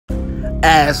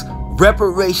as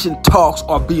reparation talks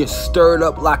are being stirred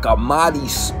up like a mighty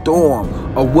storm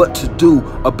of what to do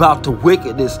about the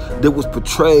wickedness that was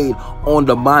portrayed on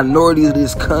the minorities of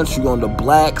this country, on the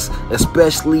blacks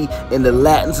especially, and the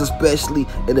Latins especially,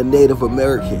 and the Native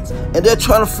Americans. And they're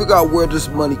trying to figure out where this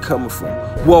money coming from.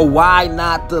 Well, why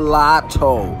not the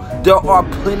lotto? There are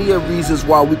plenty of reasons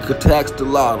why we could tax the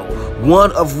lotto,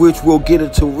 one of which we'll get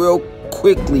into real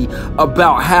quickly,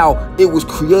 about how it was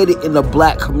created in the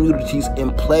black communities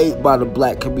and played by the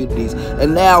black communities,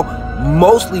 and now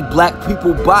mostly black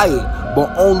people buy it,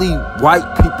 but only white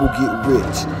people get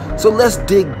rich. So let's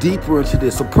dig deeper into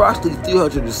this. Approximately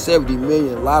 370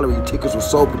 million lottery tickets were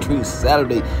sold between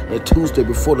Saturday and Tuesday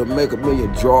before the Mega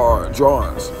Million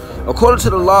drawings. According to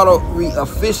the lottery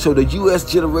official, the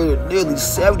U.S. generated nearly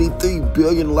 73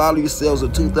 billion lottery sales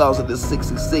in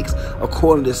 2066,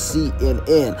 according to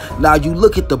CNN. Now, you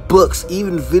look at the books,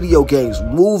 even video games,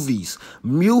 movies,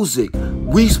 music,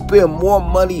 we spend more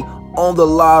money on the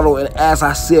lotto, and as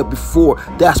I said before,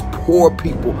 that's poor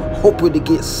people hoping to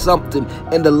get something,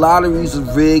 and the lottery is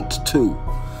rigged too.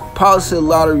 Policy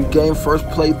lottery game first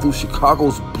played through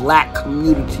Chicago's black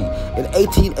community. In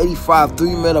 1885,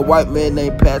 three men, a white man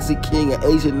named Patsy King, an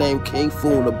Asian named King Fu,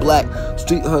 and a black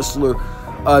street hustler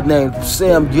named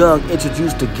Sam Young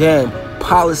introduced the game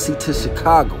Policy to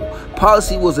Chicago.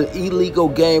 Policy was an illegal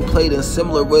game played in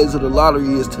similar ways as the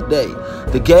lottery is today.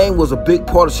 The game was a big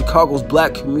part of Chicago's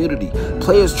black community.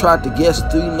 Players tried to guess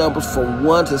three numbers from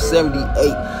 1 to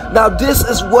 78. Now, this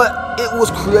is what it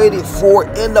was created for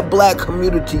in the black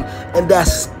community, and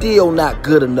that's still not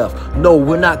good enough. No,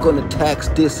 we're not going to tax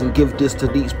this and give this to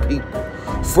these people.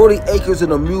 40 acres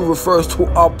in a mule refers to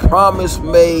a promise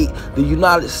made the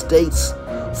United States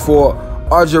for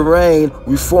Argentine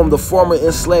reformed the former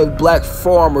enslaved black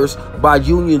farmers by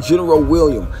Union General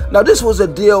William. Now, this was a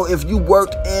deal. If you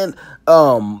worked in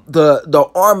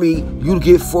the army, you'd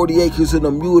get 40 acres in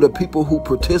a mule to people who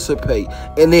participate,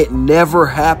 and it never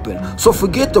happened. So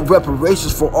forget the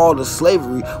reparations for all the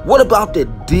slavery. What about the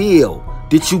deal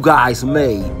that you guys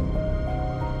made?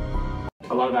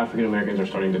 A lot of African Americans are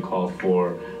starting to call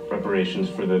for reparations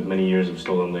for the many years of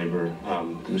stolen labor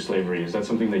through slavery. Is that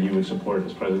something that you would support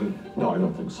as president? No, I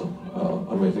don't think so.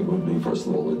 I think it would be, first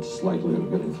of all, its likelihood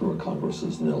of getting through a Congress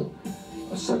is nil.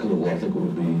 Second of all, I think it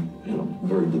would be,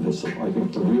 very divisive. I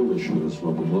think the real issue is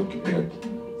when we look at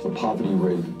the poverty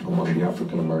rate among the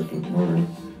African American community,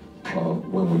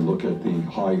 when we look at the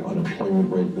high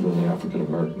unemployment rate within the African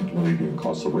American community, the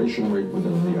incarceration rate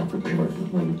within the African American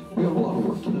community, we have a lot of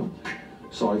work to do.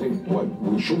 So I think what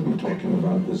we should be talking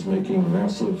about is making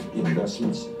massive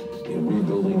investments in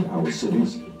rebuilding our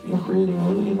cities, in creating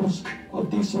millions of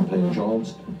decent paying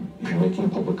jobs, in making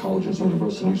public colleges and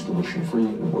universities tuition free,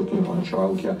 and working on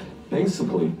childcare.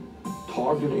 Basically,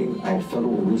 targeting our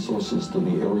federal resources to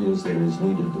the areas that it is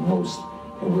needed the most,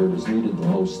 and where it is needed the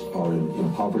most are in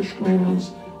impoverished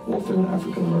communities, often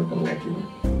African American and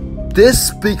Latino. This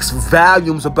speaks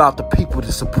volumes about the people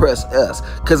that suppress us,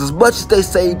 because as much as they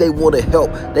say they want to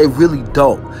help, they really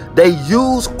don't. They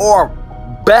use our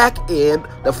back end,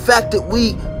 the fact that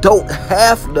we don't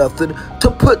have nothing,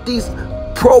 to put these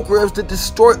programs that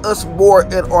destroy us more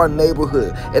in our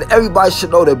neighborhood. And everybody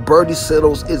should know that Bernie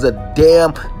Sanders is a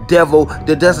damn devil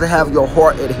that doesn't have your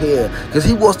heart at hand, because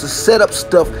he wants to set up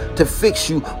stuff to fix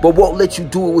you but won't let you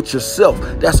do it with yourself.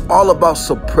 That's all about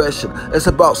suppression. It's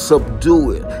about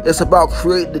subduing. It's about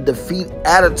creating the defeat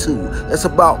attitude. It's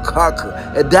about conquer,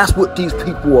 and that's what these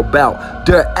people are about.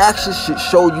 Their actions should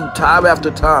show you time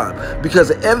after time,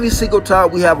 because every single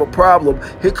time we have a problem,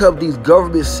 here come these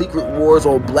government secret wars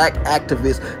on black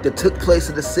activists that took place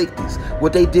in the 60s.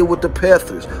 What they did with the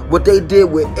Panthers, what they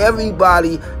did with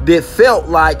everybody that felt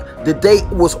like that they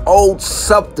was owed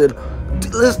something.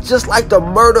 It's just like the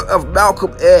murder of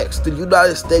Malcolm X. The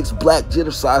United States black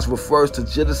genocide refers to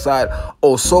genocide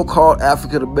on so-called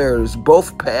African Americans,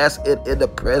 both past and in the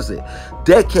present.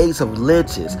 Decades of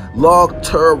lynches,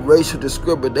 long-term racial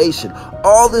discrimination.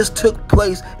 All this took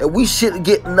place, and we shouldn't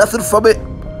get nothing from it.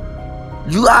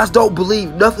 You guys don't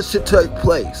believe nothing should take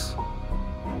place.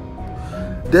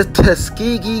 The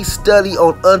Tuskegee study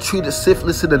on untreated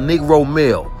syphilis in the Negro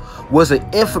male was an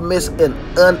infamous and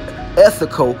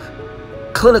unethical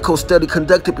clinical study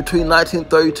conducted between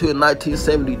 1932 and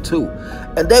 1972.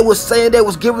 And they were saying they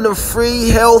was giving them free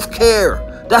health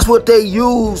care. That's what they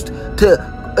used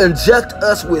to inject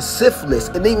us with syphilis,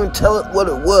 and even tell it what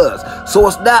it was. So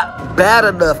it's not bad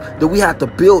enough that we have to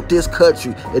build this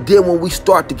country, and then when we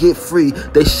start to get free,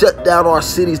 they shut shut down our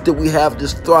cities that we have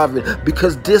this thriving,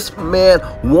 because this man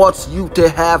wants you to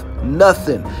have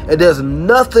nothing. And there's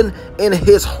nothing in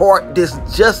his heart that's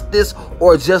justice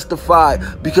or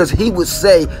justified, because he would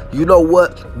say, you know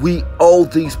what, we owe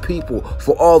these people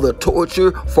for all the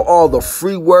torture, for all the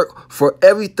free work, for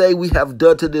everything we have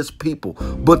done to this people.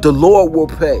 But the Lord will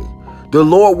pay. The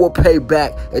Lord will pay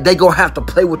back, and they're going to have to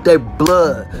play with their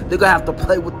blood. They're going to have to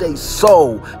play with their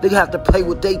soul. They're going to have to play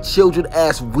with their children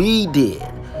as we did,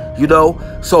 you know?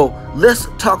 So let's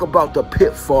talk about the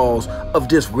pitfalls of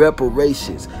this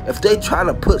reparations. If they trying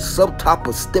to put some type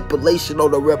of stipulation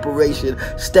on the reparation,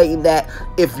 stating that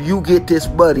if you get this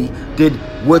money, then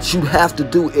what you have to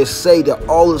do is say that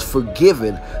all is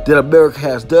forgiven that America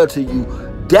has done to you.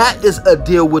 That is a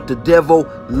deal with the devil,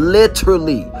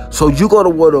 literally. So you're going to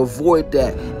want to avoid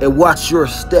that and watch your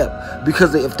step.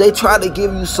 Because if they try to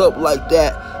give you something like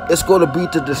that, it's going to be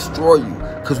to destroy you.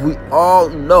 Because we all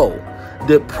know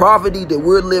that poverty that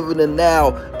we're living in now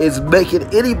is making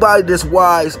anybody that's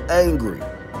wise angry.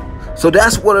 So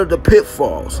that's one of the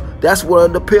pitfalls. That's one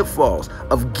of the pitfalls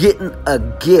of getting a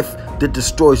gift that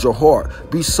destroys your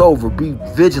heart. Be sober, be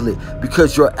vigilant,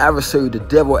 because your adversary, the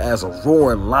devil, as a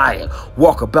roaring lion,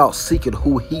 walk about seeking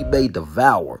who he may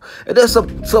devour. And there's some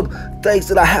things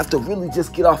that I have to really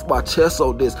just get off my chest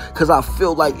on this, because I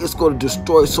feel like it's going to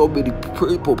destroy so many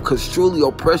people, because truly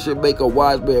oppression make a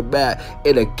wise man mad,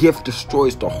 and a gift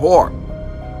destroys the heart.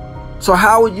 So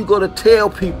how are you going to tell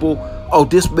people, oh,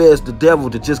 this man's the devil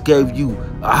that just gave you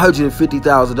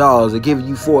 $150,000 and giving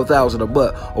you $4,000 a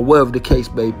month, or whatever the case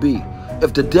may be?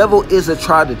 If the devil isn't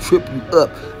trying to trip you up,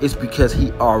 it's because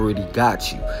he already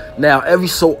got you. Now, every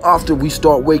so often we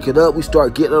start waking up, we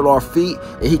start getting on our feet,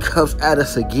 and he comes at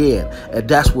us again. And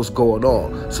that's what's going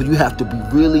on. So you have to be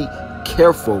really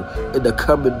careful in the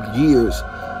coming years.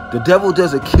 The devil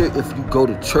doesn't care if you go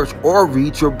to church or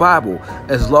read your Bible,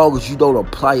 as long as you don't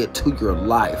apply it to your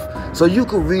life. So you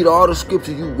can read all the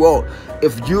scripture you want.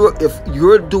 If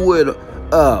you're doing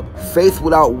faith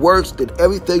without works, then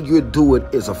everything you're doing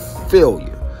is a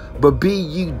failure. But be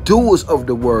ye doers of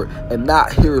the word and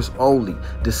not hearers only,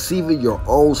 deceiving your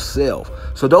own self.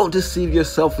 So don't deceive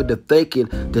yourself into thinking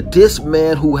that this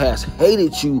man who has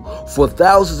hated you for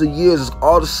thousands of years is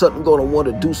all of a sudden going to want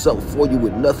to do something for you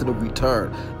with nothing in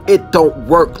return. It don't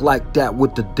work like that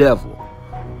with the devil.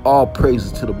 All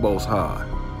praises to the Most High.